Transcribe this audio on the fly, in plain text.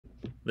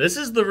This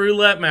is the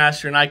Roulette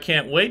Master, and I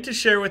can't wait to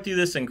share with you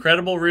this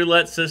incredible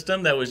roulette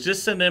system that was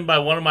just sent in by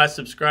one of my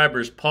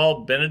subscribers,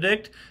 Paul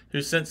Benedict,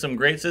 who sent some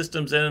great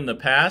systems in the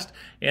past.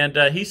 And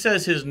he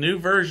says his new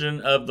version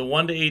of the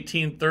 1 to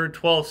 18 third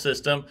 12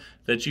 system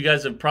that you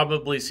guys have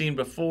probably seen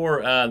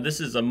before,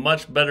 this is a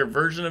much better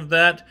version of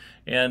that.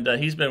 And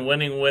he's been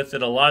winning with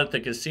it a lot at the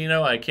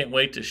casino. I can't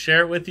wait to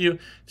share it with you.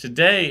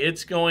 Today,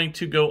 it's going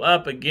to go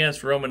up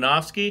against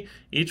Romanovsky.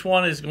 Each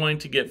one is going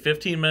to get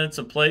 15 minutes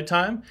of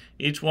playtime.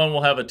 Each one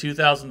will have a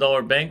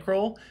 $2,000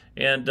 bankroll.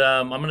 And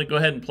I'm going to go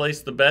ahead and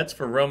place the bets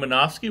for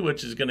Romanovsky,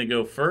 which is going to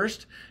go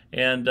first.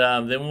 And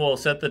then we'll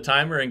set the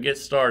timer and get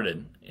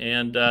started.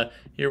 And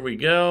here we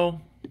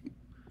go.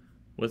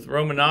 With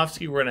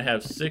Romanovsky, we're going to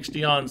have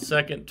 60 on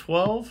second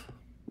 12,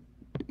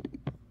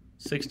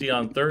 60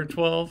 on third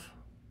 12,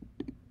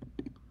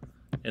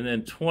 and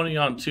then 20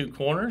 on two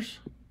corners,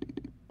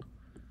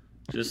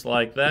 just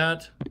like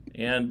that.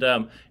 And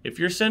if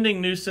you're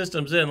sending new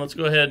systems in, let's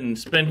go ahead and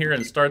spin here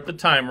and start the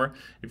timer.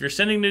 If you're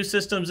sending new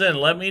systems in,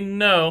 let me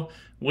know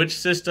which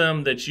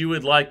system that you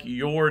would like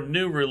your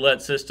new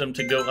roulette system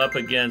to go up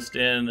against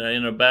in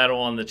a battle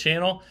on the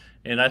channel.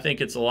 And I think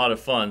it's a lot of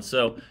fun.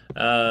 So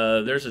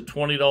there's a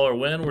 $20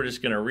 win. We're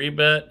just going to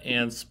rebet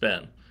and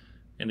spin.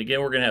 And again,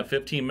 we're going to have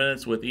 15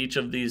 minutes with each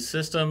of these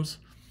systems.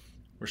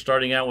 We're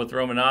starting out with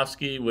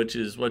Romanovsky, which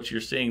is what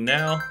you're seeing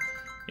now.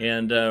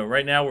 And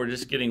right now we're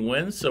just getting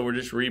wins, so we're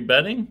just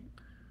rebetting.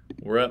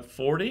 We're up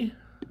 40,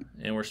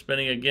 and we're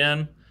spinning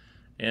again.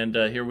 And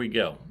here we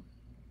go.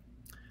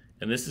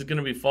 And this is going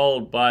to be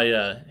followed by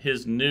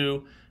his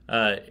new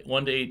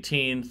 1 to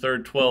 18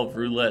 third 12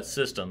 roulette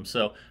system.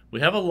 So we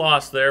have a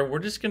loss there. We're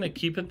just going to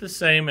keep it the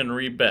same and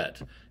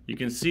rebet. You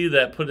can see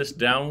that put us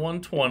down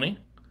 120.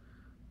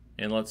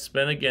 And let's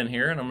spin again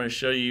here, and I'm going to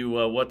show you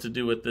what to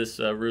do with this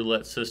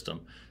roulette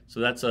system.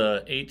 So that's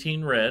a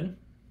 18 red.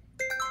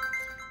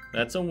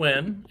 That's a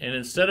win. And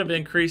instead of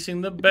increasing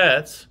the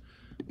bets,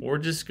 we're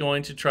just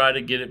going to try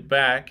to get it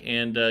back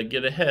and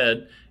get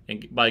ahead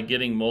by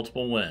getting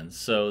multiple wins.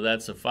 So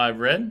that's a 5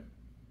 red.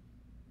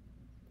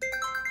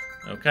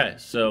 Okay,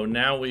 so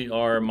now we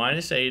are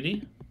minus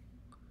 80.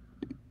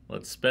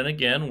 Let's spin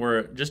again.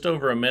 We're just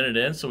over a minute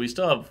in, so we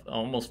still have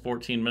almost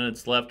 14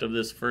 minutes left of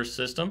this first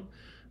system.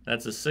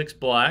 That's a 6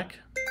 black.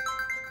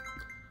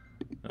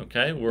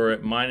 Okay, we're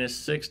at minus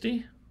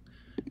 60.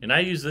 And I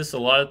use this a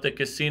lot at the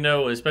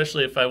casino,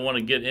 especially if I want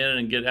to get in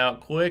and get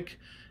out quick.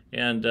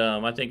 And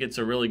I think it's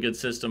a really good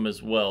system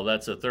as well.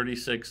 That's a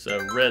 36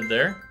 red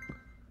there.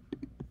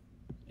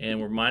 And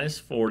we're minus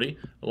 40.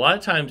 A lot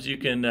of times you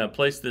can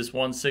place this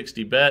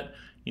 160 bet,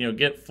 you know,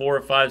 get 4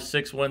 or 5,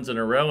 6 wins in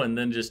a row, and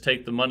then just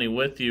take the money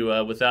with you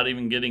without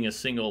even getting a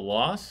single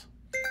loss.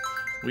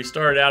 We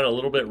started out a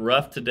little bit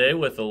rough today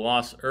with a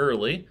loss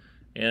early,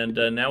 and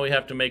now we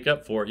have to make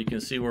up for it. You can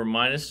see we're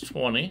minus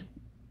 20,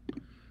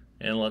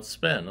 and let's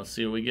spin. Let's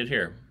see what we get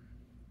here.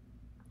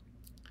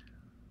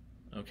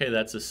 Okay,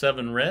 that's a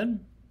 7 red.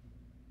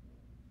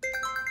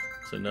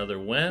 It's another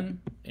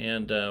win,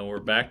 and we're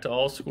back to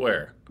all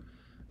square.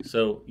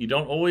 So you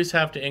don't always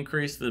have to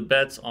increase the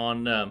bets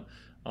on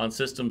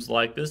systems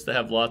like this that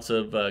have lots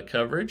of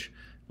coverage.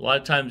 A lot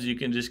of times you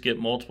can just get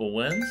multiple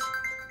wins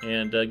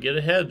and get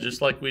ahead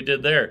just like we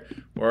did there.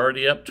 We're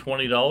already up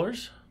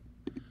 $20,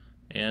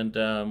 and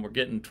we're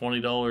getting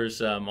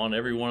 $20 on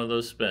every one of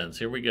those spins.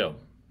 Here we go.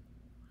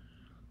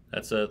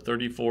 That's a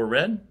 34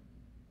 red.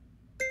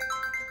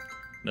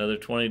 Another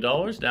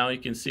 $20. Now you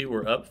can see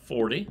we're up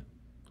 40.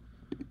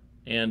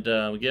 And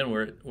again,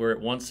 we're at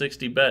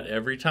 160 bet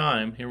every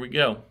time. Here we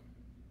go.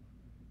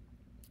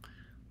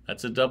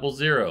 That's a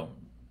 00.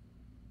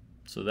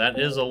 So that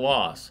is a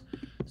loss.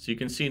 So you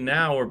can see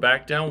now we're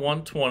back down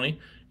 120.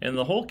 And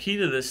the whole key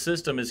to this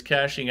system is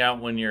cashing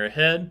out when you're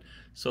ahead.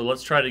 So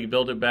let's try to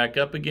build it back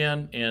up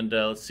again, and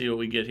let's see what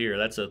we get here.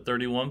 That's a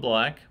 31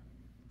 black.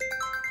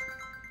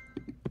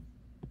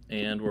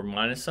 And we're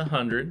minus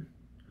 100.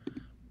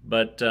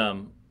 But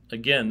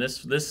again,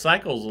 this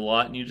cycles a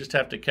lot, and you just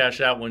have to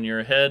cash out when you're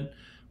ahead.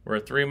 We're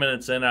 3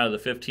 minutes in out of the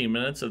 15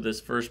 minutes of this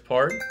first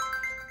part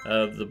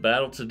of the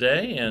battle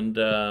today, and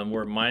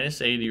we're minus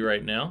 80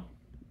 right now.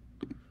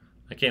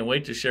 I can't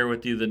wait to share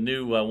with you the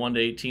new 1 to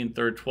 18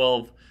 third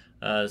 12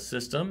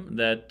 system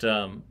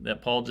that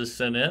Paul just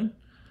sent in.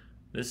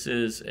 This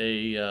is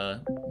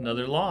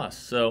another loss.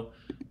 So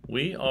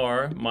we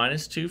are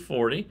minus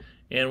 240.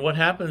 And what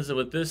happens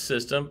with this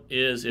system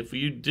is if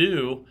you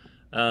do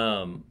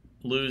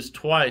lose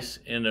twice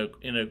in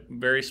a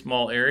very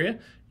small area,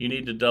 you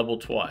need to double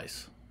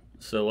twice.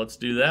 So let's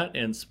do that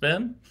and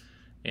spin,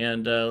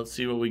 and let's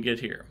see what we get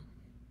here.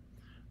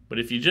 But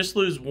if you just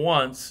lose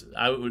once,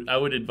 I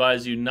would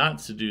advise you not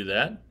to do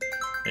that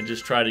and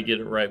just try to get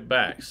it right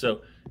back.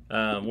 So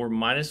we're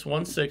minus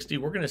 160.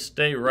 We're going to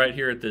stay right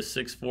here at this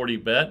 640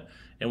 bet,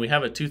 and we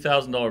have a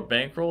 $2,000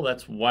 bankroll.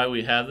 That's why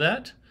we have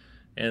that.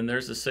 And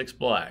there's a 6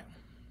 black.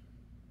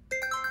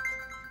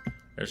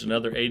 There's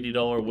another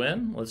 $80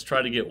 win. Let's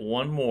try to get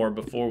one more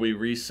before we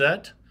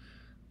reset.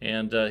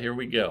 And here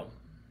we go.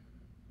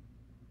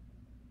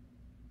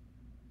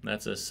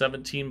 That's a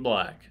 17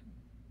 black.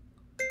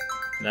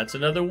 And that's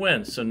another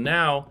win. So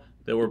now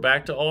that we're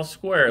back to all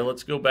square,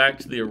 let's go back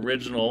to the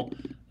original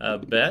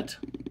bet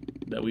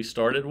that we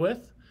started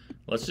with.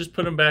 Let's just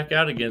put them back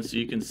out again so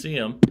you can see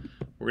them.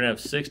 We're going to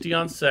have 60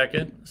 on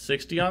second,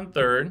 60 on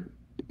third,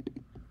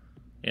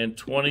 and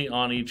 20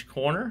 on each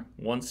corner,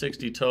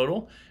 160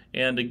 total.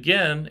 And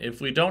again,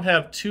 if we don't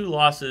have two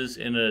losses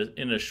in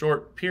a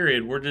short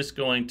period, we're just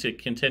going to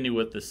continue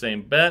with the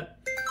same bet.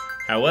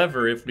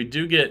 However, if we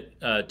do get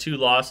two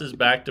losses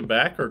back to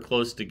back or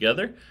close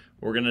together,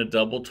 we're going to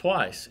double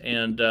twice.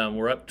 And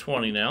we're up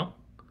 20 now.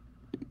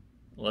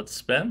 Let's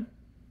spin.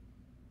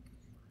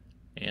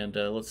 And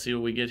let's see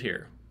what we get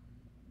here.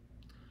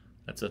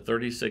 That's a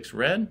 36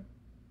 red.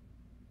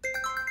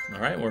 All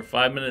right, we're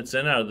 5 minutes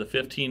in out of the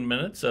 15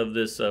 minutes of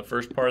this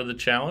first part of the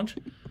challenge.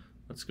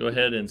 Let's go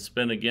ahead and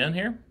spin again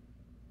here.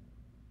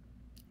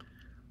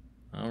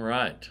 All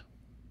right.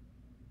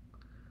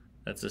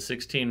 That's a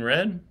 16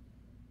 red.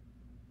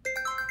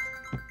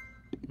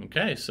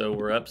 Okay, so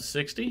we're up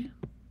 60.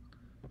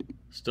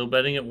 Still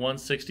betting at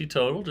 160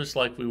 total, just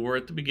like we were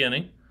at the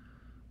beginning.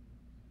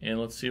 And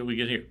let's see what we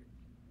get here.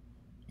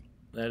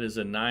 That is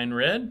a 9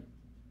 red.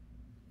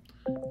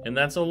 And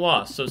that's a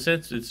loss. So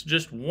since it's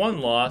just one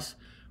loss,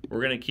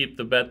 we're going to keep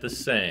the bet the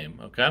same,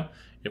 okay?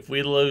 If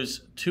we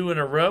lose two in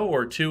a row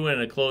or two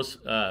in a close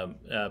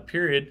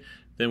period,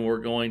 then we're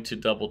going to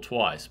double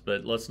twice.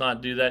 But let's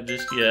not do that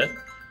just yet.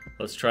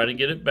 Let's try to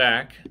get it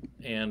back.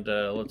 And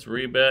let's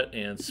rebet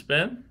and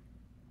spin.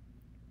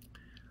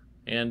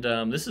 And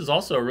this is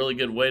also a really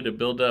good way to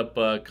build up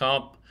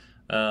comp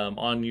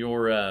on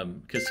your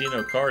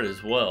casino card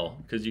as well,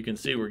 because you can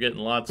see we're getting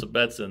lots of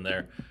bets in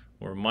there.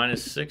 We're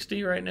minus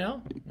 60 right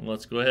now.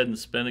 Let's go ahead and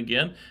spin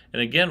again.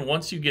 And again,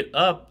 once you get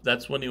up,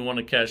 that's when you want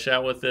to cash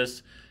out with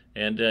this.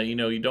 And you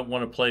know, you don't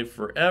want to play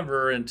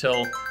forever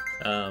until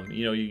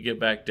you know, you get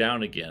back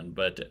down again.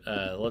 But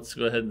let's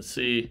go ahead and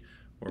see.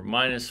 We're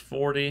minus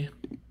 40.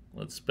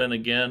 Let's spin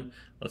again.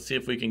 Let's see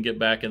if we can get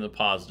back in the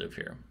positive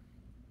here.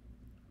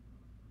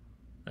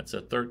 That's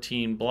a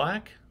 13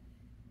 black.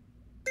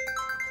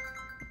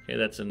 Okay,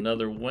 that's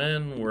another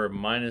win. We're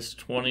minus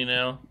 20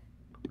 now.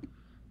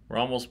 We're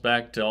almost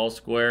back to all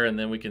square, and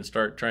then we can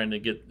start trying to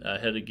get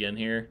ahead again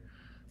here.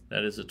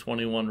 That is a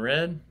 21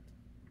 red.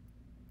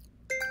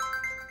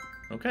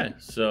 Okay,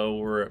 so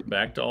we're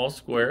back to all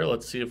square.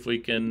 Let's see if we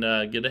can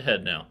get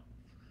ahead now.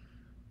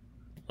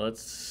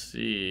 Let's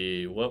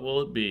see, what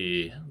will it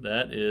be?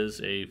 That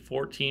is a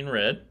 14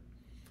 red,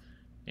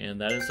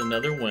 and that is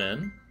another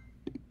win.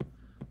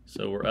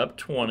 So we're up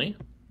 20.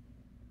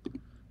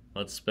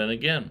 Let's spin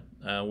again.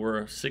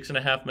 We're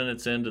 6.5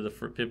 minutes into the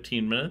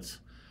 15 minutes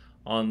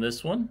on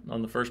this one,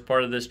 on the first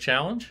part of this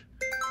challenge.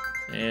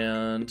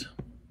 And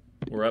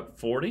we're up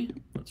 40.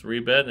 Let's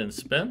rebet and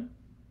spin.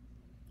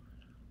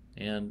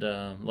 And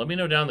let me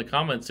know down in the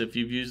comments if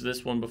you've used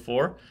this one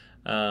before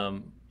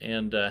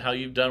and how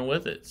you've done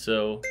with it.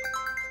 So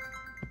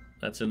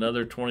that's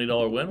another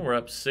 $20 win. We're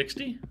up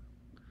 60.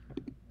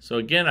 So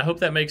again, I hope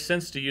that makes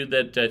sense to you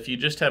that if you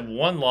just have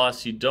one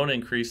loss, you don't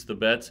increase the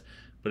bets.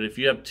 But if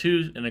you have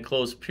two in a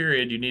closed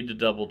period, you need to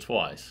double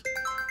twice.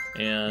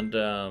 And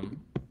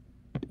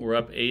we're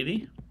up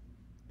 80.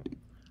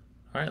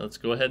 All right, let's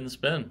go ahead and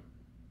spin.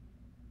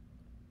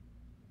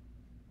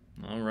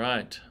 All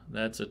right,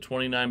 that's a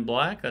 29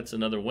 black. That's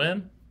another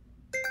win.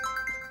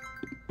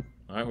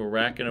 All right, we're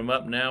racking them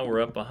up now.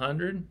 We're up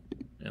 100.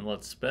 And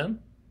let's spin.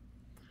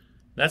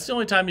 That's the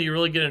only time you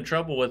really get in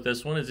trouble with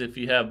this one, is if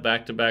you have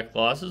back-to-back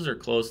losses or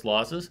close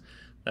losses.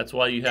 That's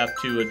why you have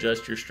to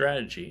adjust your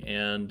strategy.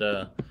 And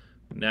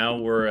now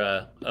we're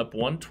up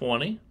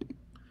 120.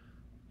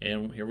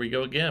 And here we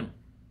go again.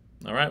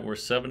 All right, we're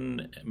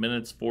 7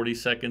 minutes 40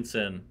 seconds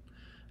in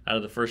out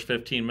of the first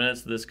 15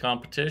 minutes of this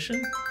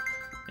competition.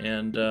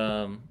 And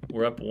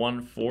we're up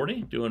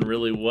 140, doing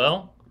really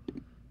well.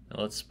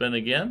 Now let's spin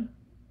again.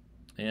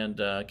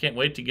 And I can't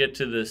wait to get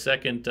to the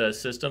second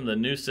system, the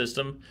new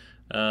system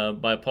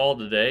by Paul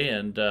today.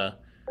 And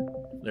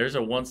there's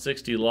a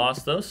 160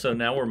 loss though, so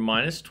now we're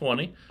minus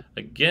 20.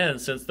 Again,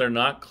 since they're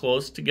not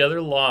close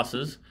together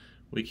losses,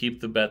 we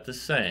keep the bet the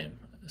same.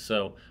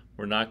 So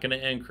we're not going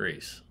to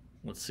increase.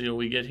 Let's see what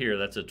we get here.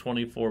 That's a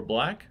 24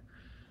 black.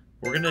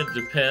 We're going to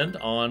depend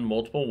on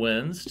multiple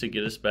wins to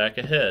get us back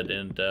ahead.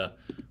 And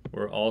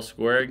we're all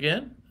square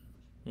again.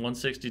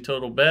 160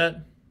 total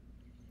bet.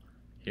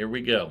 Here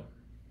we go.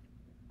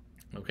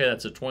 Okay,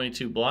 that's a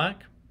 22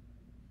 black.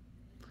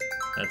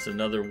 That's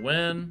another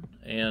win.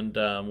 And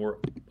we're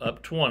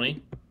up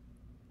 20.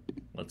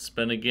 Let's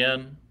spin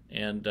again.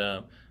 And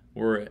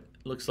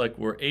looks like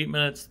we're 8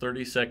 minutes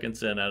 30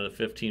 seconds in out of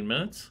 15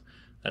 minutes.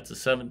 That's a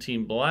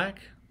 17 black.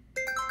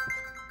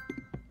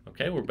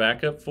 Okay, we're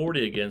back up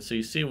 40 again. So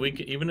you see,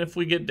 even if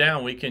we get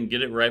down, we can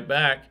get it right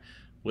back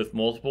with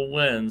multiple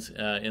wins,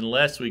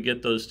 unless we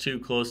get those two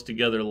close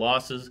together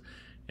losses,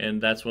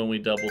 and that's when we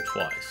double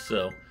twice.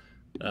 So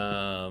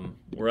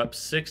we're up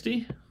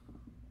 60.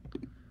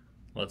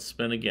 Let's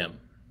spin again.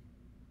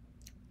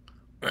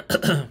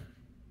 And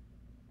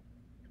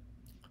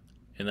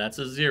that's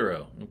a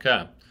 0.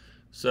 Okay,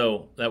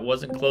 So that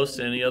wasn't close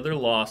to any other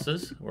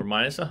losses. We're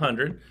minus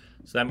 100,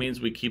 so that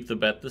means we keep the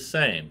bet the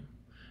same.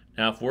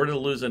 Now if we're to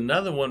lose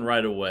another one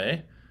right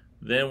away,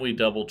 then we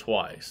double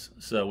twice.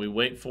 So we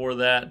wait for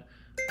that,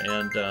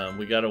 and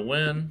we got to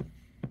win.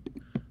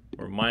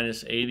 We're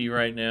minus 80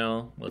 right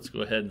now. Let's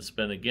go ahead and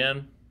spin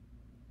again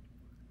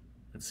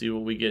and see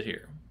what we get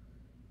here.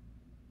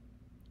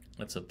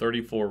 That's a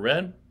 34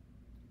 red.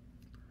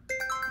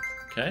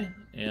 Okay,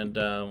 and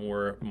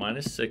we're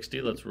minus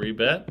 60. Let's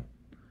rebet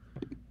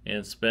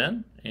and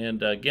spin.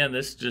 And again,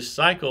 this just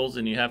cycles,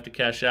 and you have to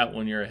cash out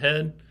when you're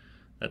ahead.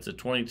 That's a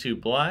 22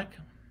 black.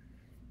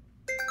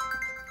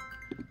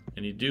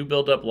 And you do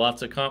build up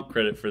lots of comp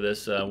credit for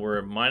this. We're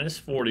at minus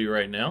 40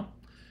 right now.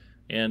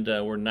 And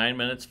we're 9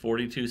 minutes,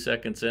 42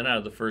 seconds in out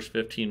of the first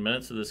 15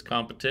 minutes of this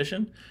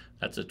competition.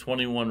 That's a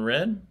 21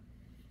 red.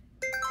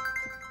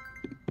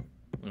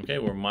 Okay,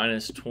 we're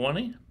minus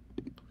 20.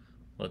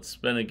 Let's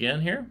spin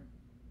again here.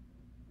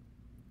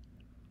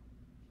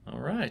 All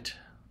right,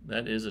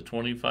 that is a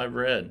 25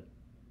 red.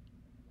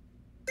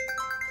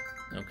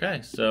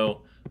 Okay,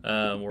 so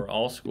we're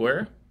all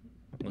square.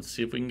 Let's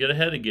see if we can get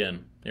ahead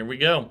again. Here we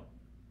go.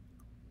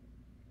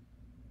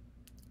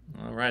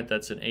 All right,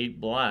 that's an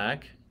 8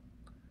 black.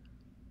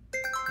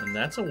 And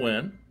that's a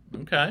win.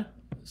 Okay,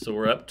 so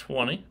we're up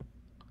 20.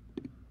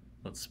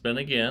 Let's spin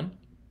again.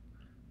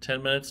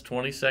 10 minutes,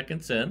 20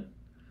 seconds in.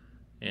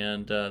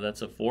 And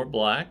that's a 4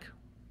 black.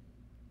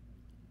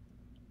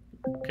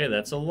 Okay,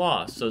 that's a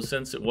loss. So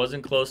since it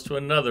wasn't close to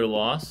another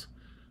loss,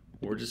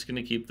 we're just going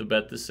to keep the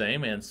bet the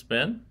same and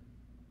spin.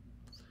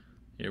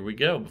 Here we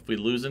go. If we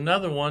lose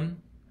another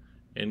one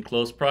in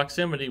close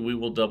proximity, we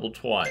will double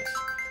twice.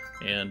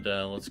 And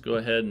let's go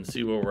ahead and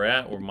see where we're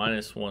at. We're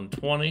minus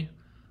 120.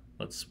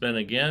 Let's spin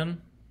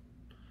again.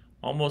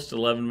 Almost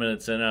 11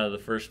 minutes in out of the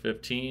first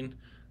 15.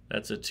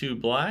 That's a 2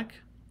 black.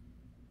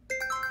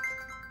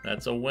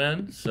 That's a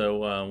win.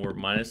 So we're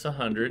minus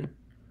 100.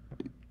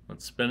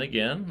 Let's spin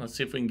again. Let's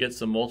see if we can get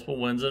some multiple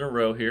wins in a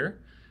row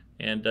here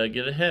and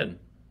get ahead.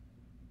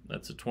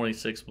 That's a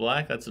 26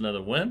 black. That's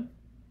another win.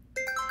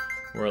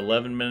 We're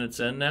 11 minutes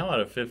in now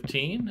out of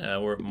 15.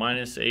 We're at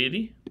minus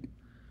 80.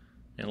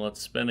 And let's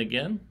spin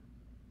again.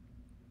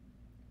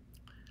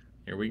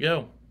 Here we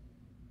go.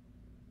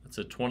 That's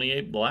a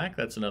 28 black.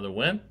 That's another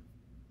win.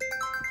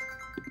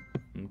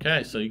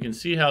 Okay, so you can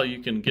see how you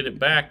can get it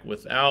back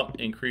without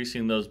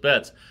increasing those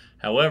bets.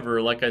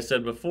 However, like I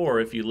said before,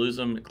 if you lose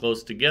them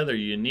close together,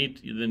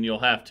 then you'll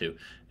have to.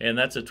 And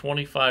that's a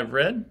 25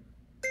 red.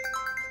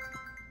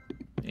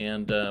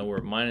 And we're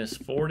at minus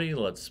 40.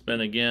 Let's spin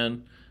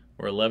again.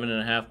 We're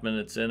 11.5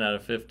 minutes in out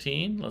of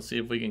 15. Let's see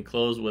if we can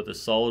close with a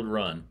solid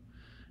run.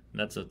 And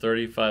that's a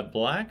 35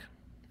 black.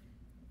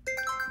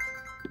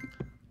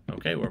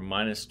 Okay, we're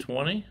minus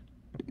 20.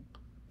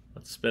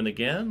 Let's spin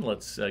again.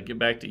 Let's get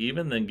back to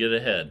even, then get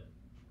ahead.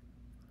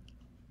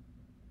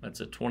 That's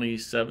a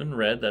 27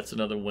 red. That's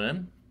another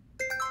win.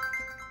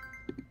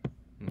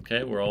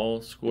 Okay, we're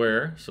all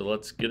square, so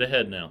let's get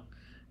ahead now.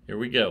 Here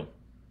we go.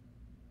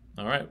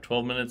 All right,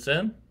 12 minutes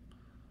in.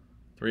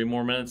 3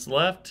 more minutes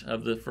left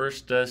of the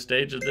first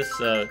stage of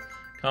this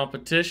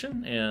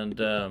competition,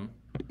 and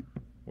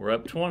we're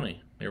up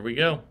 20. Here we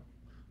go.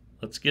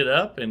 Let's get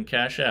up and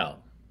cash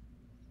out.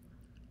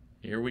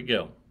 Here we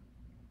go.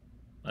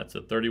 That's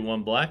a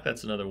 31 black.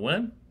 That's another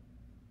win.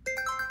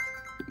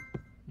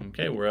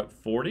 Okay, we're up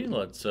 40.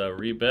 Let's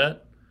rebet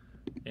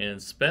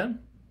and spin.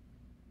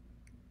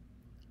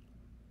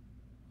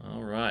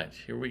 All right,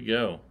 here we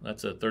go.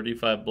 That's a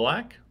 35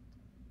 black.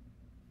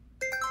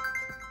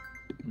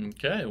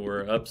 Okay,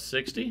 we're up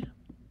 60.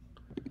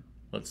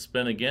 Let's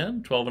spin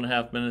again.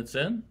 12.5 minutes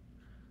in.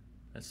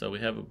 And so we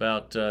have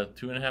about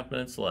 2.5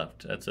 minutes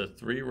left. That's a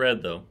 3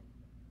 red though.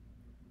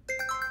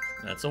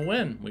 That's a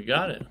win. We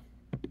got it.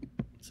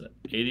 It's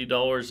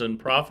 $80 in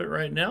profit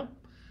right now.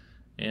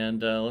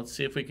 And let's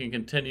see if we can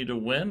continue to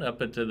win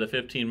up into the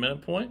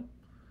 15-minute point.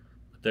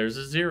 There's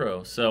a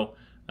 0. So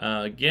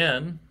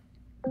again,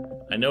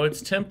 I know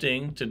it's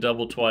tempting to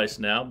double twice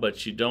now,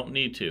 but you don't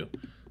need to.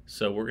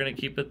 So we're going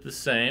to keep it the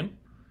same.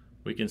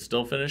 We can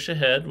still finish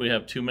ahead. We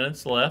have 2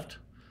 minutes left.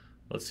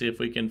 Let's see if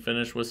we can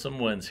finish with some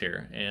wins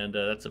here. And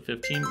that's a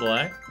 15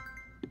 black.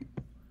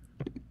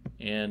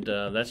 And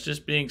that's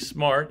just being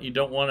smart. You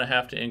don't want to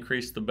have to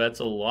increase the bets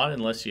a lot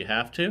unless you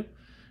have to.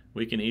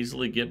 We can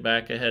easily get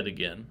back ahead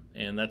again.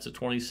 And that's a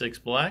 26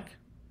 black.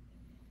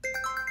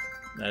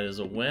 That is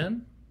a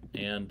win.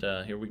 And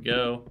here we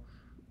go.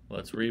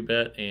 Let's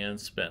rebet and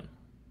spin.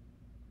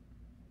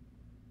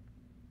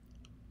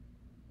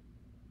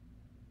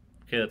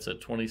 Okay, that's a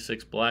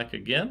 26 black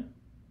again.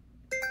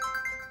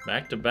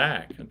 Back to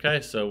back.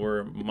 Okay, so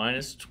we're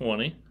minus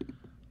 20.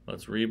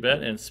 Let's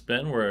rebet and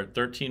spin. We're at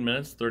 13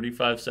 minutes,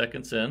 35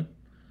 seconds in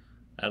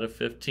out of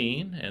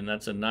 15, and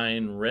that's a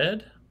 9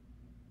 red.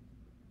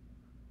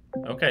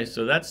 Okay,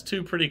 so that's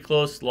 2 pretty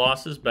close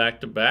losses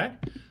back to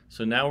back.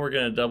 So now we're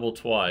going to double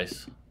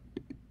twice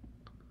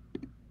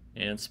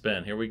and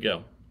spin. Here we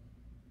go.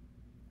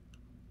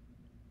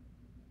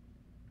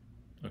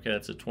 Okay,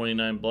 that's a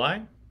 29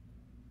 black.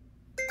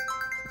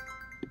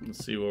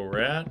 Let's see where we're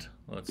at.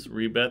 Let's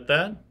rebet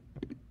that.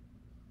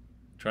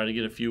 Try to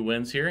get a few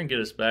wins here and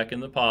get us back in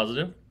the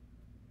positive.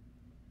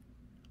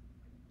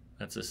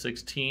 That's a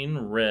 16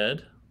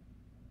 red.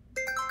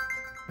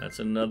 That's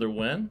another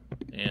win.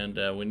 And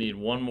we need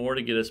one more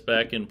to get us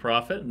back in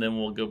profit, and then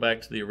we'll go back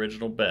to the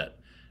original bet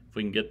if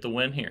we can get the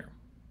win here.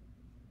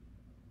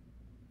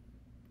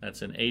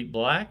 That's an 8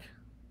 black.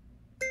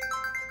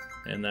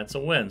 And that's a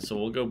win. So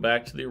we'll go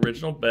back to the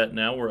original bet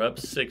now. We're up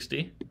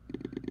 60.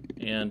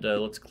 And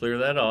let's clear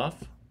that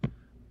off.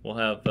 We'll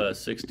have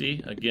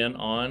 60 again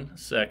on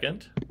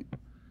second,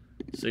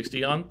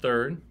 60 on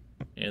third,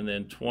 and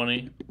then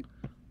 20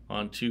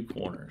 on 2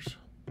 corners.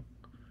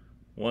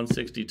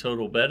 160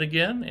 total bet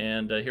again,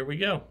 and here we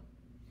go.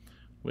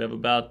 We have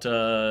about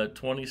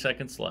 20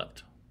 seconds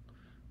left.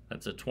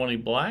 That's a 20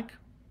 black.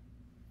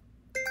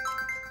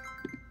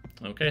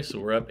 Okay, so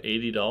we're up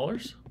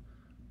 $80,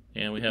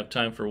 and we have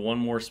time for one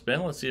more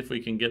spin. Let's see if we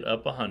can get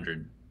up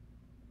 100.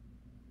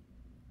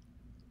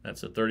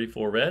 That's a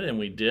 34 red, and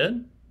we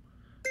did.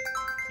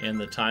 And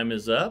the time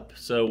is up,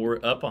 so we're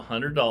up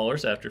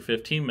 $100 after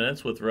 15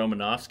 minutes with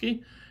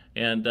Romanofsky.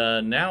 And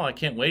now I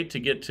can't wait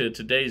to get to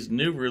today's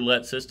new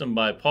roulette system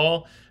by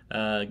Paul.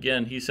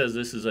 Again, he says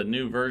this is a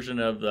new version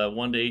of the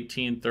 1 to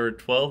 18 third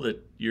 12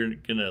 that you're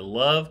going to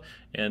love,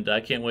 and I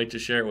can't wait to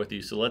share it with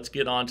you. So let's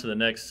get on to the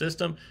next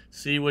system,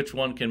 see which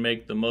one can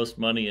make the most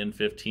money in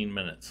 15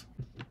 minutes.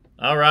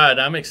 All right,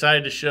 I'm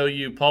excited to show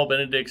you Paul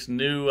Benedict's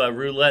new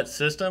roulette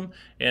system.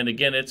 And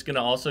again, it's going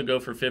to also go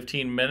for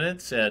 15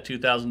 minutes, a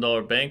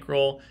 $2,000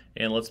 bankroll.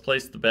 And let's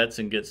place the bets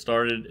and get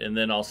started, and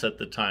then I'll set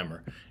the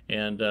timer.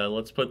 And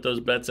let's put those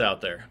bets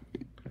out there.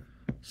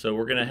 So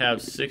we're going to have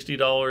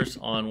 $60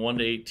 on 1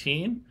 to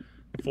 18,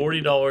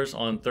 $40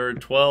 on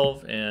third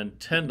 12, and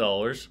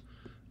 $10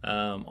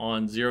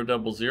 on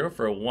 000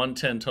 for a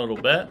 110 total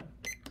bet.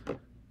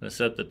 I'm going to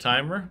set the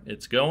timer.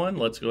 It's going.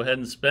 Let's go ahead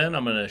and spin.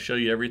 I'm going to show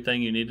you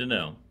everything you need to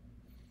know.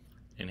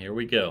 And here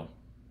we go.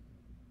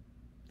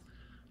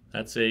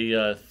 That's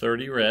a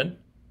 30 red.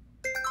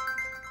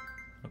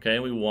 Okay,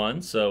 we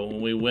won. So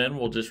when we win,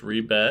 we'll just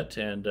rebet,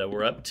 and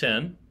we're up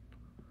 10.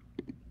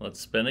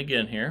 Let's spin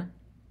again here.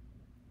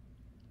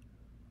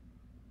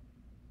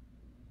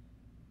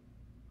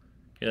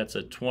 Okay, that's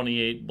a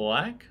 28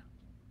 black.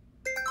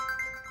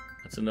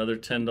 That's another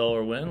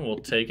 $10 win. We'll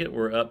take it.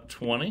 We're up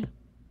 20.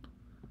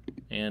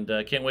 And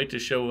I can't wait to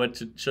show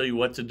you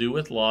what to do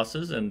with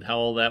losses and how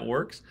all that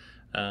works.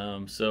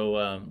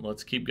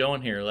 Let's keep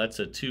going here. That's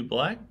a 2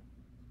 black.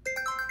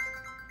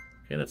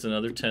 Okay, that's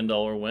another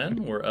 $10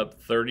 win. We're up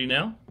 30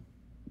 now.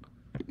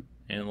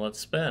 And let's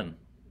spin.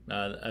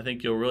 I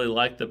think you'll really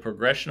like the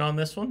progression on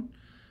this one.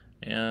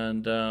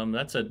 And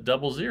that's a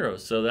 00.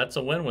 So that's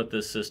a win with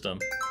this system.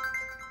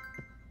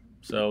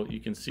 So you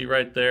can see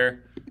right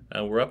there,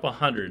 we're up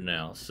 100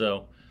 now.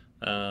 So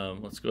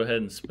let's go ahead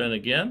and spin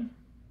again.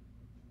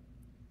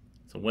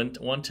 So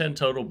 110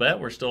 total bet.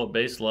 We're still at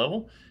base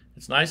level.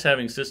 It's nice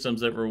having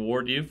systems that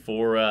reward you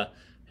for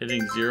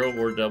hitting 0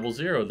 or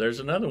 00. There's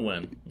another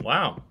win.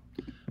 Wow.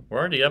 We're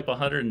already up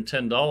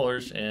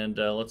 $110, and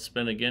let's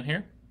spin again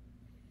here.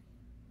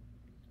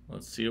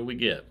 Let's see what we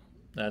get.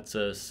 That's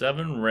a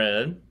 7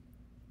 red.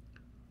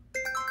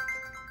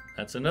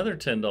 That's another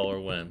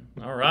 $10 win.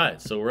 All right,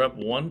 so we're up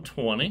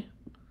 120.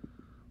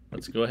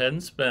 Let's go ahead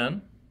and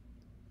spin.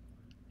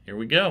 Here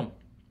we go.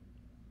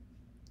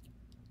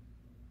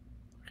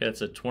 Okay,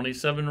 it's a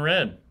 27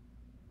 red.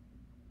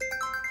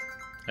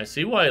 I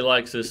see why he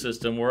likes this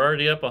system. We're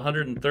already up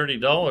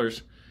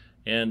 $130,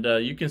 and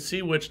you can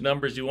see which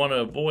numbers you want to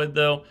avoid,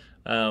 though.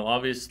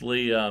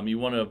 Obviously, you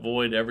want to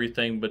avoid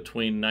everything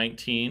between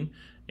 19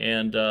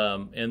 and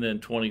then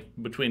 20,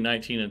 between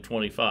 19 and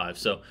 25.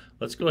 So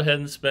let's go ahead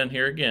and spin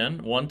here again.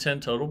 110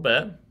 total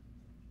bet.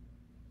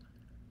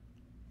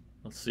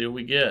 Let's see what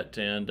we get,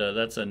 and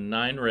that's a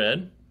 9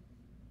 red.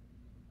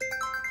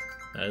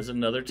 That is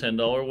another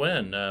 $10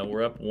 win.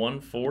 We're up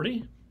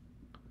 140.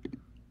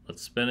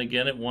 Let's spin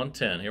again at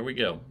 110. Here we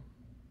go.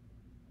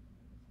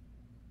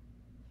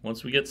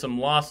 Once we get some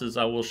losses,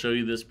 I will show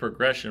you this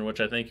progression,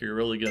 which I think you're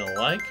really going to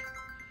like.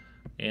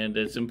 And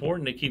it's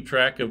important to keep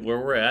track of where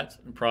we're at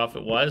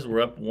profit-wise.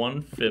 We're up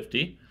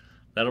 150.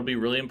 That'll be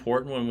really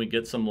important when we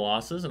get some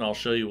losses, and I'll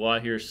show you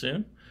why here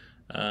soon.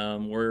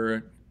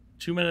 We're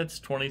 2 minutes,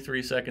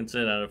 23 seconds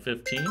in out of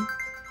 15.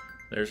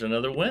 There's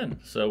another win.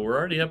 So we're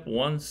already up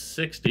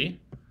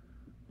 160,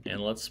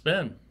 and let's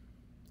spin.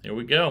 Here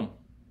we go.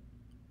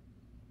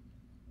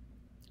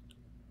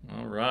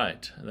 All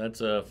right,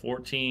 that's a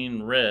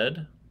 14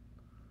 red.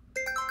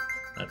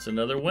 That's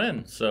another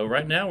win. So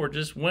right now we're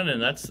just winning.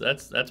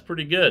 That's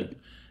pretty good.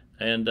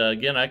 And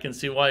again, I can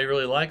see why he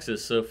really likes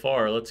this so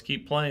far. Let's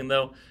keep playing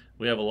though.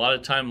 We have a lot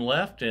of time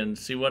left and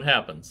see what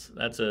happens.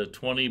 That's a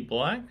 20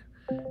 black,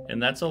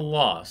 and that's a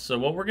loss. So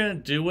what we're going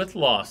to do with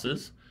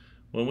losses,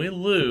 when we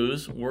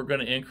lose, we're going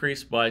to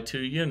increase by 2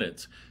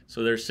 units.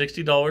 So there's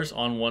 $60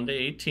 on 1 to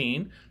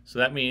 18. So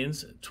that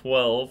means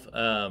 12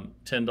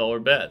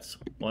 $10 bets.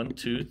 1,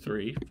 2,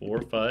 3,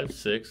 4, 5,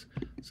 6,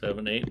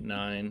 7, 8,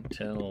 9,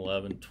 10,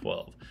 11,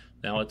 12.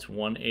 Now it's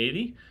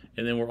 180,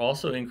 and then we're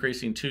also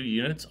increasing 2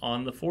 units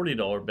on the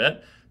 $40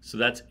 bet, so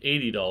that's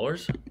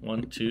 $80.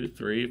 1, 2,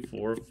 3,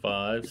 4,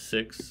 5,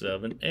 6,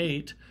 7,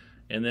 8,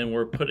 and then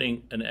we're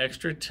putting an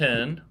extra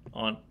 10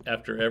 on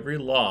after every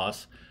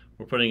loss.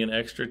 We're putting an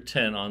extra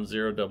 10 on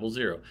 0,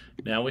 0.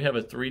 Now we have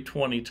a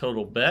 320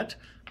 total bet.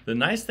 The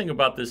nice thing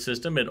about this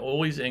system, it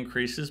always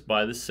increases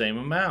by the same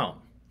amount.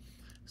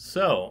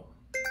 So,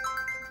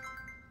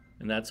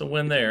 and that's a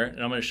win there,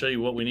 and I'm going to show you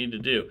what we need to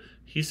do.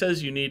 He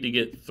says you need to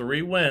get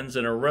 3 wins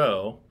in a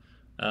row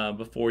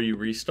before you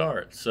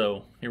restart.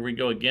 So here we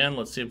go again.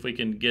 Let's see if we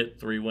can get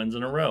 3 wins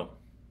in a row.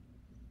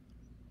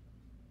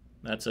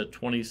 That's a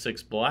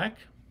 26 black.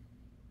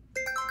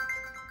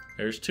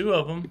 There's 2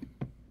 of them.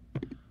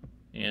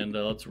 And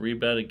let's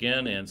rebet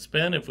again and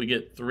spin. If we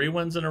get 3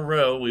 wins in a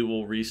row, we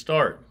will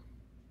restart.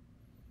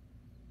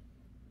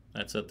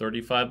 That's a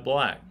 35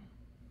 black.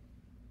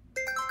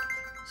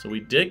 So we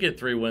did get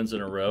 3 wins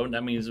in a row, and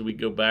that means that we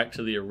go back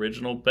to the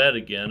original bet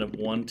again of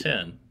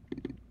 110.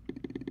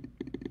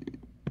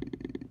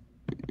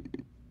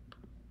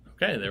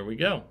 Okay, there we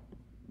go.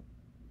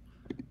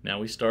 Now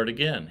we start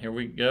again. Here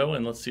we go,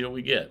 and let's see what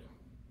we get.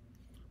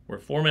 We're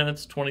 4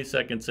 minutes, 20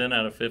 seconds in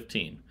out of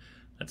 15.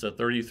 That's a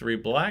 33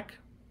 black.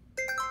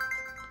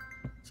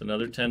 It's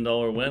another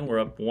 $10 win. We're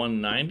up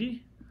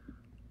 190.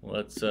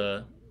 Let's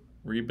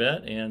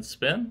rebet and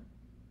spin.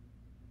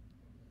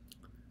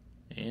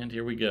 And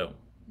here we go.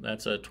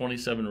 That's a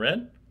 27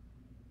 red.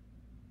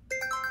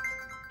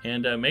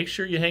 And make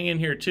sure you hang in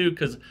here too,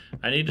 because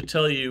I need to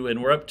tell you,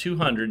 and we're up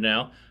 200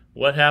 now,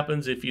 what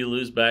happens if you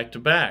lose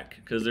back-to-back,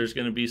 because there's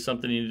going to be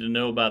something you need to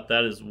know about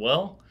that as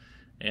well.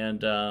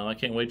 And I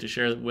can't wait to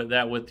share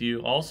that with you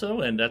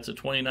also. And that's a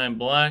 29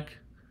 black.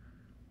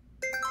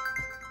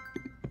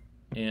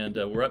 And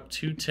we're up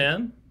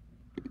 210.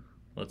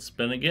 Let's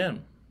spin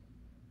again.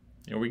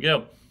 Here we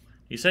go.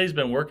 He said he's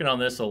been working on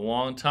this a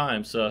long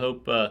time, so I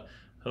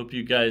hope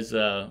you guys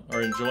are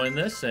enjoying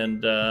this,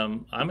 and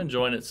I'm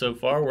enjoying it so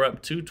far. We're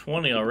up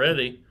 220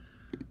 already,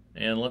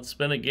 and let's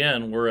spin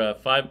again. We're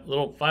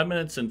 5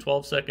 minutes and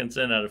 12 seconds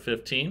in out of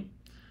 15,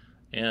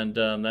 and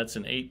that's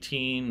an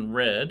 18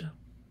 red.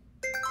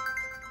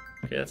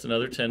 Okay, that's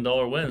another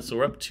 $10 win, so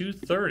we're up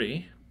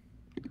 230.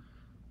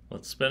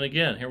 Let's spin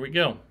again. Here we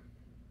go.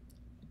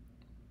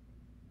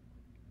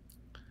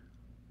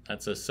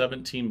 That's a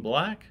 17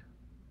 black.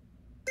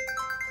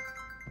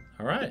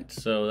 All right,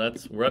 so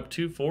we're up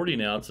 240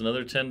 now. It's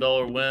another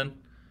 $10 win,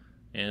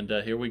 and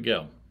here we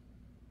go.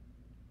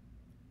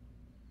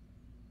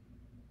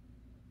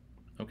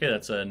 Okay,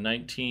 that's a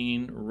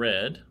 19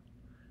 red,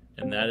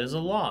 and that is a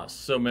loss.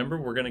 So remember,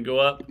 we're going to go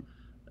up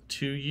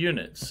 2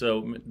 units.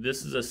 So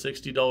this is a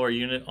 $60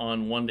 unit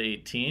on 1 to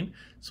 18,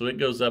 so it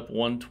goes up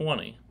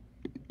 120.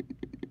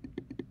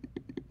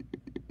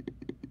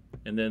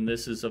 And then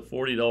this is a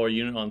 $40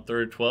 unit on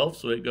 3rd 12,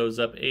 so it goes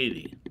up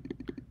 80.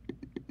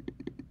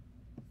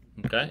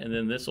 Okay, and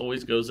then this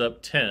always goes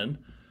up 10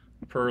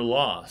 per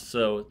loss.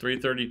 So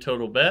 330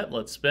 total bet.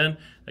 Let's spin.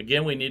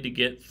 Again, we need to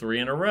get 3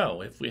 in a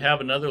row. If we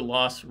have another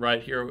loss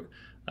right here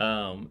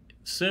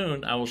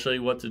soon, I will show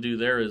you what to do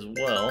there as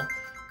well.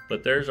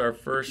 But there's our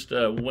first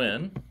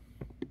win.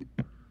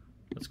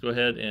 Let's go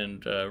ahead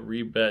and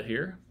rebet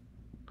here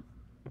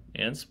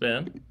and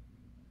spin.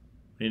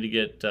 We need to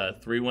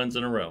get 3 wins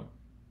in a row.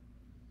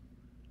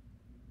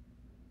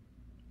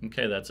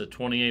 Okay, that's a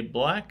 28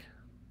 black.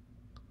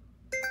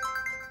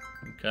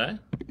 Okay.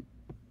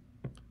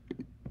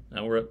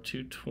 Now we're up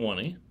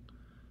 220.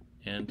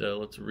 And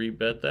let's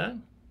rebet that.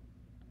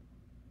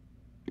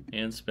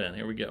 And spin.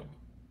 Here we go.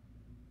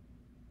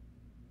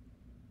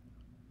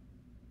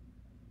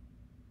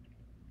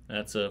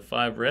 That's a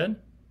 5 red.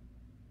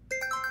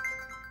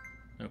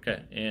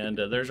 Okay, and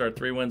there's our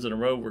 3 wins in a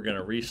row. We're going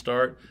to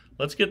restart.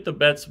 Let's get the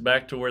bets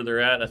back to where they're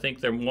at. I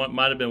think there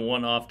might have been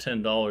one off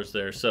 $10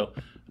 there. So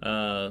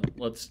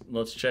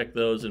let's check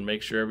those and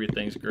make sure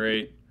everything's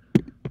great.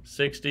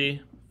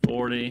 60,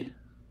 40,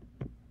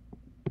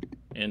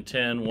 and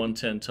 10,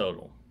 110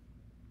 total.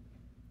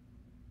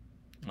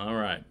 All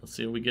right, let's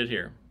see what we get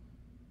here.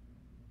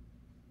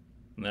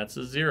 And that's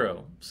a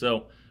 0.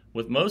 So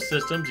with most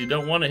systems, you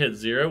don't want to hit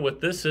 0.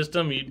 With this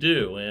system, you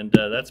do, and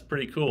that's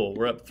pretty cool.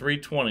 We're up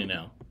 320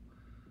 now.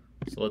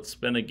 So let's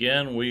spin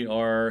again. We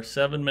are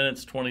 7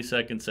 minutes, 20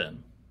 seconds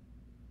in.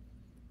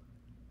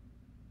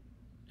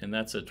 And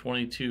that's a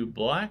 22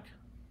 black.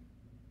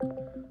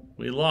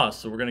 We lost,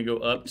 so we're going to go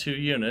up 2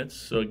 units.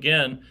 So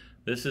again,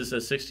 this is a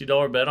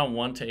 $60 bet on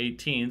 1 to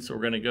 18. So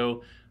we're going to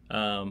go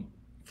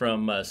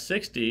from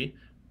 60,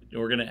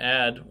 we're going to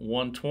add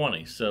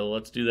 120. So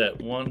let's do that.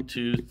 1,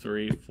 2,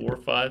 3, 4,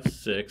 5,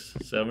 6,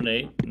 7,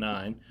 8,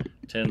 9,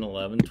 10,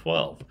 11,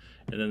 12.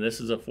 And then this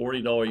is a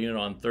 $40 unit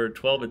on 3rd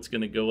 12. It's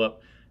going to go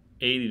up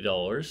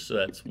 $80. So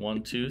that's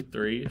 1, 2,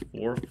 3,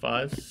 4,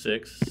 5,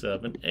 6,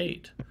 7,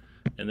 8.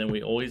 And then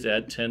we always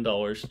add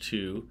 $10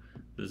 to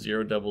the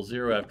 0,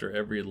 0 after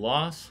every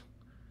loss.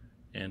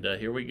 And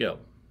here we go.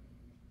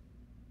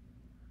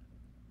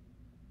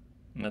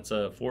 And that's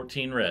a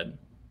 14 red.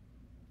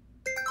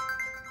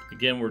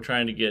 Again, we're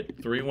trying to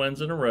get 3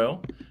 wins in a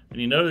row. And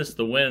you notice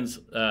the wins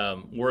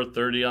were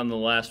 30 on the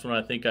last one.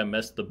 I think I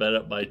messed the bet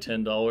up by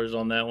 $10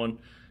 on that one.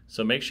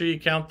 So make sure you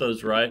count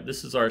those right.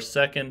 This is our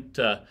second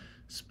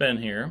spin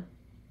here.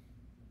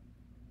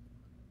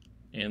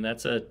 And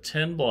that's a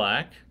 10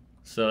 black.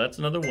 So that's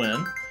another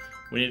win.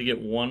 We need to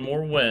get one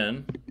more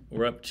win.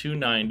 We're up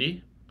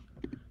 290.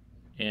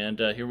 And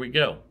here we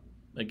go.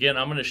 Again,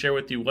 I'm going to share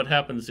with you what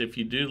happens if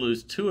you do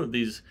lose 2 of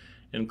these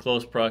in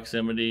close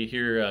proximity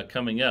here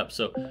coming up.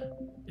 So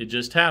it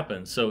just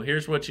happened. So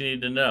here's what you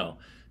need to know.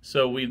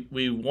 So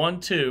we won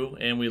 2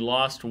 and we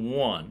lost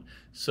 1.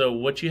 So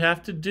what you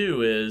have to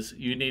do is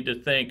you need to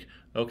think,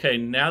 okay,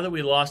 now that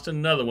we lost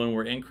another one,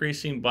 we're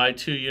increasing by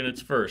 2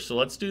 units first. So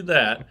let's do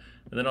that,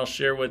 and then I'll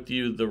share with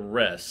you the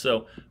rest.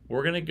 So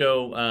we're going to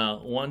go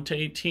 1 to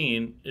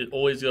 18. It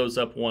always goes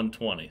up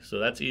 120. So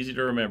that's easy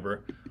to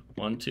remember.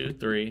 1, 2,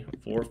 3,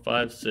 4,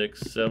 5, 6,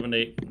 7,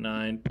 8,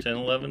 9, 10,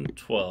 11,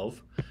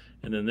 12.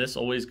 And then this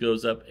always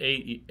goes up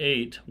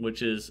 8,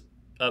 which is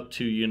up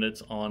 2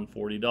 units on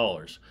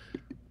 $40.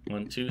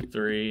 1, 2,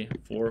 3,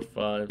 4,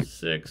 5,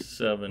 6,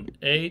 7,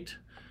 8.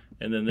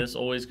 And then this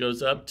always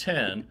goes up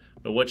 10.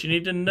 But what you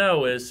need to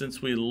know is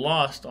since we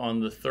lost on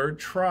the 3rd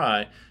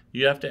try,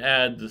 you have to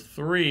add the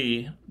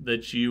 3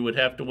 that you would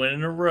have to win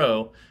in a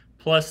row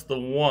plus the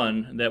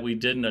 1 that we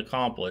didn't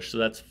accomplish. So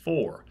that's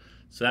 4.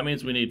 So that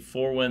means we need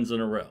 4 wins in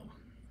a row.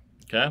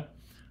 Okay?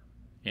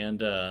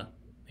 And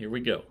here we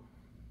go.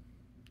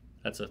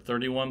 That's a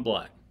 31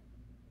 black.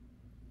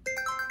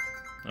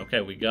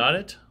 Okay, we got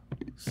it.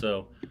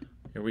 So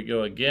here we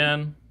go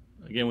again.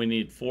 Again, we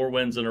need 4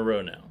 wins in a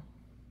row now.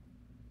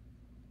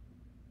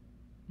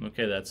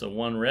 Okay, that's a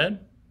 1 red.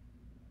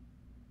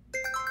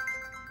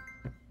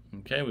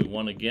 Okay, we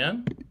won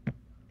again.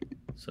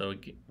 So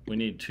we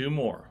need 2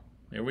 more.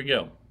 Here we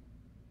go.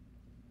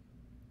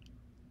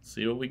 Let's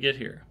see what we get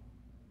here.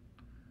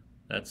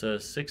 That's a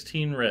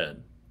 16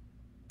 red.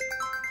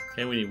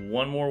 Okay, we need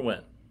 1 more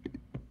win.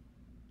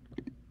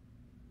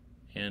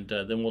 And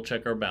then we'll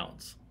check our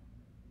balance.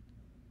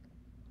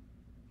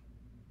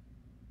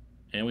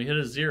 And we hit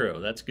a 0.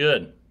 That's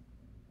good.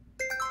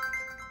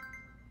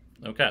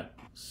 Okay,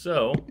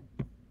 so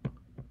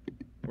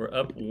we're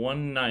up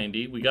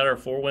 190. We got our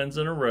 4 wins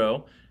in a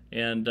row.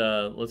 And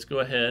let's go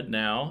ahead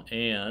now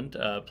and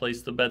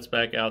place the bets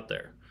back out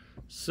there.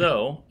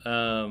 So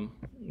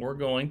we're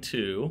going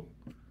to,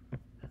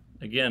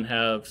 again,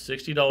 have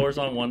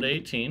 $60 on 1 to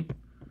 18.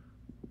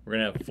 We're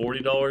going to have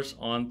 $40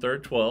 on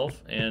 3rd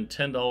 12 and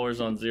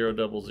 $10 on 0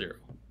 double 0.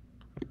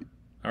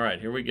 All right,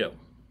 here we go.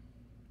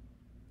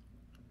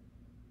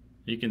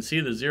 You can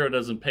see the 0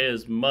 doesn't pay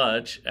as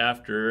much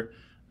after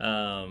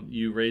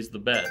you raise the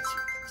bets.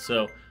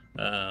 So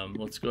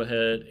let's go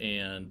ahead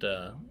and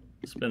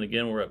spin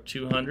again. We're up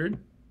 200.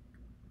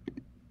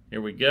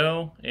 Here we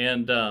go.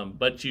 And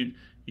but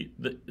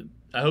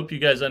I hope you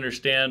guys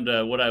understand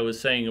what I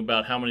was saying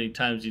about how many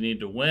times you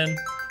need to win.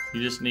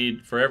 You just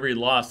need, for every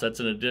loss, that's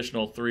an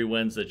additional 3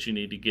 wins that you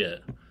need to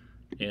get.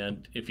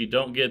 And if you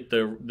don't get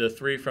the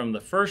 3 from the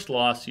first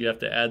loss, you have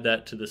to add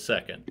that to the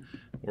second.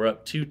 We're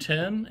up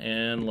 210,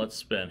 and let's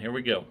spin. Here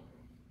we go.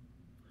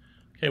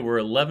 Okay, we're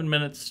 11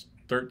 minutes,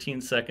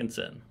 13 seconds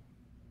in.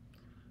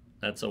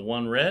 That's a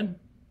 1 red.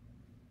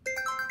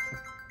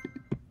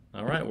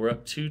 All right, we're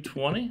up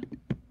 220.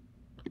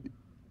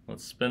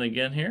 Let's spin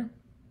again here.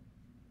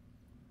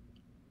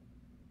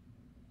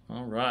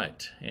 All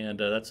right, and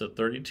that's a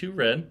 32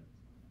 red.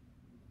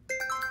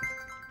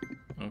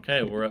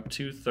 Okay, we're up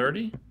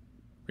 230.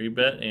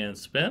 Rebet and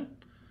spin.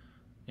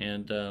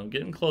 And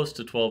getting close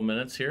to 12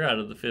 minutes here out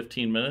of the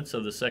 15 minutes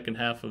of the second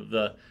half of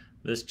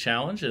this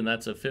challenge, and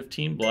that's a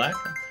 15 black.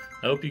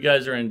 I hope you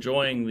guys are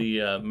enjoying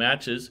the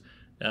matches,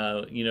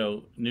 you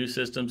know, new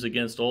systems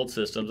against old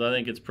systems. I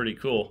think it's pretty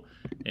cool.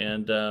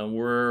 And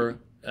we're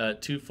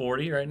at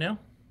 240 right now.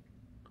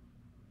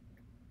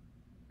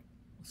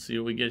 Let's see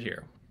what we get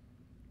here.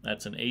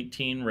 That's an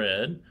 18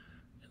 red,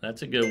 and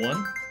that's a good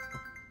one.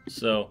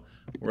 So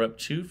we're up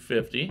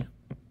 250.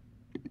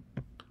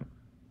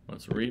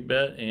 Let's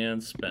rebet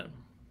and spin.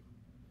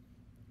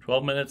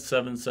 12 minutes,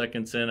 7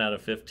 seconds in out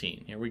of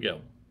 15. Here we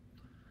go.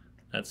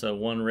 That's a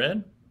 1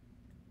 red.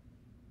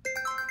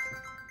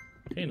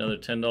 Okay, another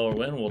 $10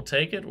 win. We'll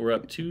take it. We're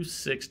up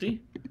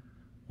 260.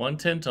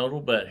 110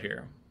 total bet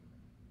here.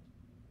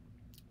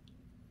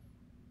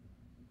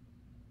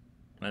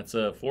 That's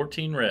a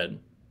 14 red.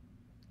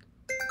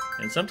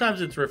 And sometimes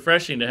it's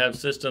refreshing to have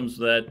systems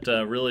that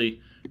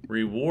really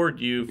reward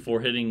you for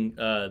hitting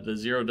the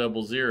 0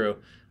 double 0,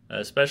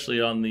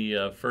 especially on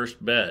the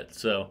first bet.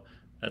 So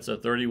that's a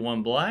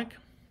 31 black.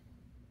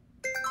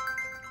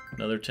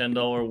 Another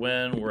 $10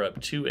 win. We're up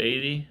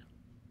 280.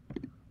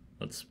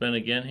 Let's spin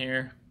again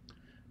here.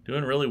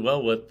 Doing really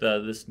well with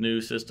this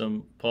new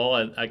system,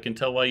 Paul. I can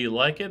tell why you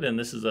like it. And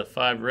this is a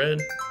 5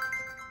 red.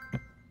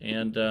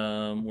 And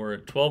we're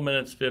at 12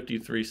 minutes,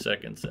 53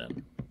 seconds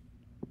in.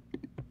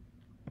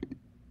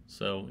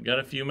 So we got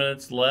a few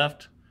minutes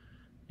left.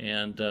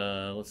 And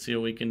let's see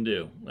what we can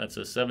do. That's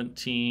a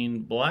 17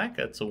 black.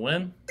 That's a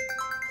win.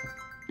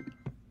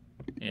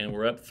 and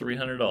we're up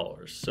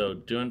 $300. So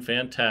doing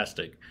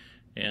fantastic.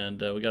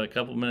 And we got a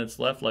couple minutes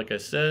left, like I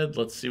said.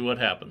 Let's see what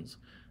happens.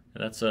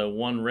 And that's a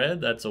 1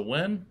 red. That's a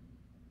win.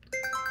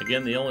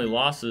 Again, the only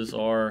losses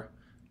are,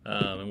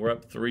 and we're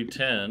up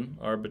 310,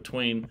 are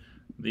between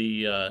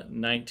the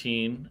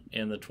 19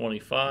 and the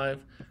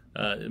 25.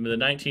 The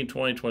 19,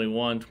 20,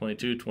 21,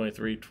 22,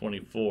 23,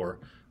 24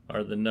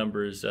 are the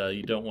numbers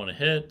you don't want to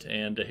hit.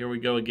 And here we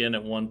go again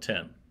at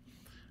 110.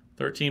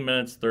 13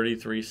 minutes,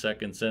 33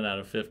 seconds in out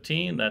of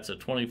 15. That's a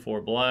 24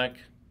 black.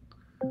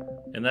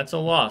 And that's a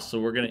loss, so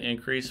we're going to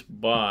increase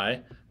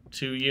by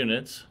 2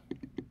 units,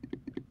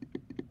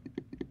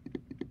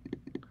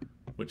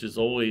 which is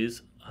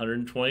always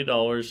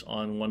 $120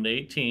 on 1 to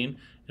 18,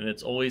 and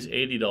it's always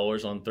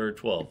 $80 on third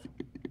 12.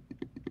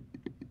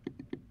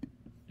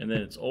 And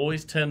then it's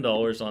always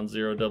 $10 on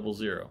 0 double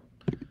 0.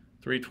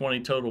 320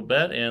 total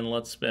bet, and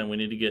let's spin. We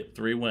need to get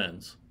 3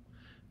 wins.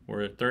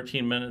 We're at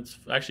 13 minutes,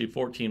 actually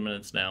 14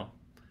 minutes now,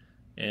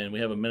 and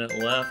we have a minute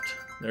left.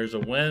 There's a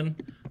win.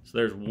 So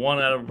there's one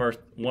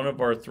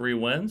of our 3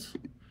 wins.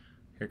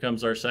 Here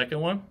comes our second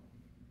one.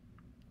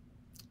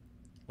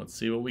 Let's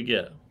see what we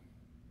get.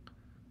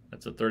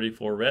 That's a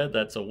 34 red.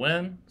 That's a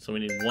win. So we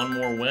need one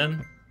more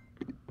win.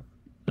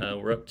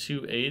 We're up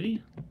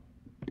 280.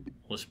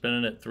 We'll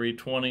spin it at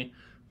 320.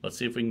 Let's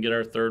see if we can get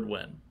our third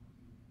win.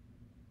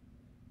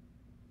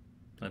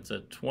 That's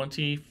a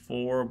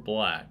 24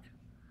 black.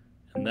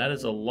 And that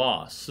is a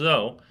loss.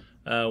 So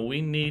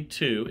we need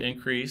to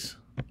increase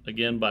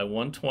again by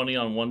 120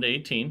 on 1 to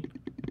 18.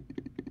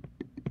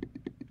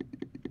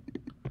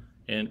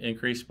 And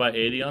increase by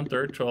 80 on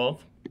third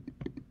 12.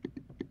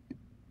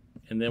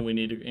 And then we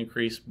need to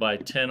increase by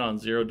 10 on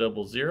 0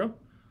 double 0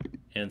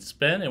 and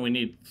spin, and we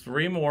need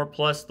 3 more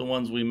plus the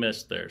ones we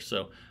missed there.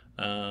 So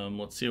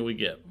let's see what we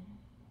get.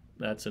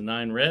 That's a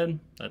 9 red.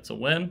 That's a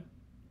win.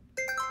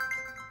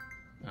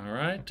 All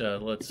right,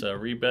 let's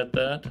rebet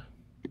that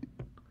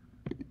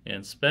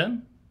and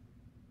spin.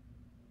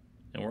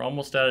 And we're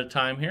almost out of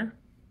time here.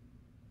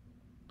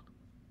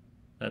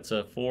 That's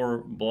a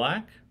 4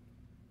 black.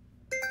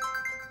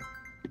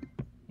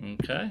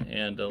 Okay,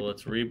 and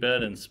let's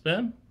rebet and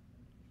spin.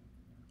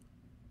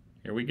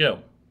 Here we go.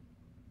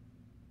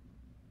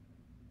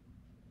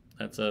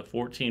 That's a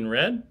 14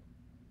 red.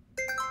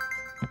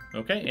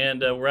 Okay,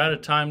 and we're out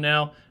of time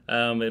now.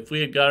 If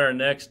we had got our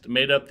next,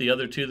 made up the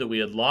other 2 that we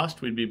had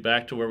lost, we'd be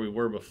back to where we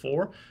were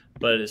before,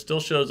 but it still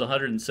shows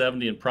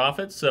 170 in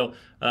profit. So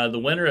the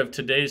winner of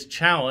today's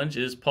challenge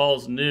is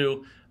Paul's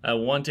new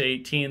 1 to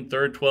 18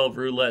 third 12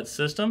 roulette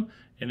system,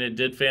 and it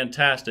did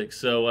fantastic.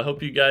 So I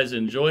hope you guys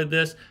enjoyed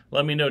this.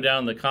 Let me know down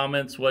in the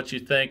comments what you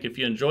think. If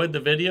you enjoyed the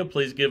video,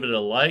 please give it a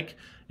like.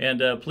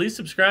 And please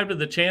subscribe to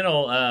the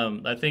channel.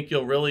 I think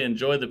you'll really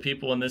enjoy the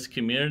people in this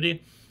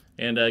community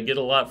and get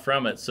a lot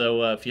from it.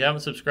 So if you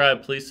haven't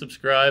subscribed, please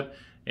subscribe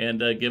and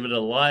give it a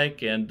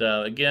like. And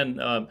again,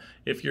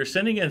 if you're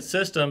sending in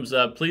systems,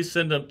 please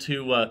send them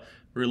to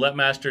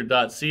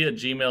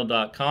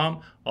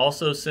roulettemaster.c@gmail.com.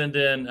 Also send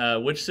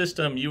in which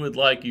system you would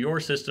like your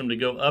system to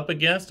go up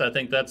against. I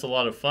think that's a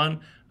lot of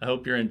fun. I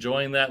hope you're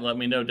enjoying that. Let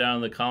me know down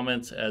in the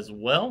comments as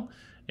well.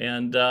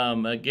 And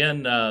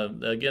again,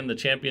 the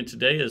champion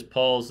today is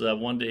Paul's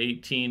 1 to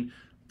 18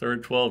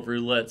 third 12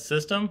 roulette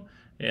system.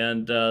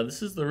 And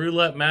this is the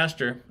Roulette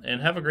Master.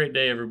 And have a great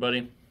day,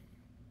 everybody.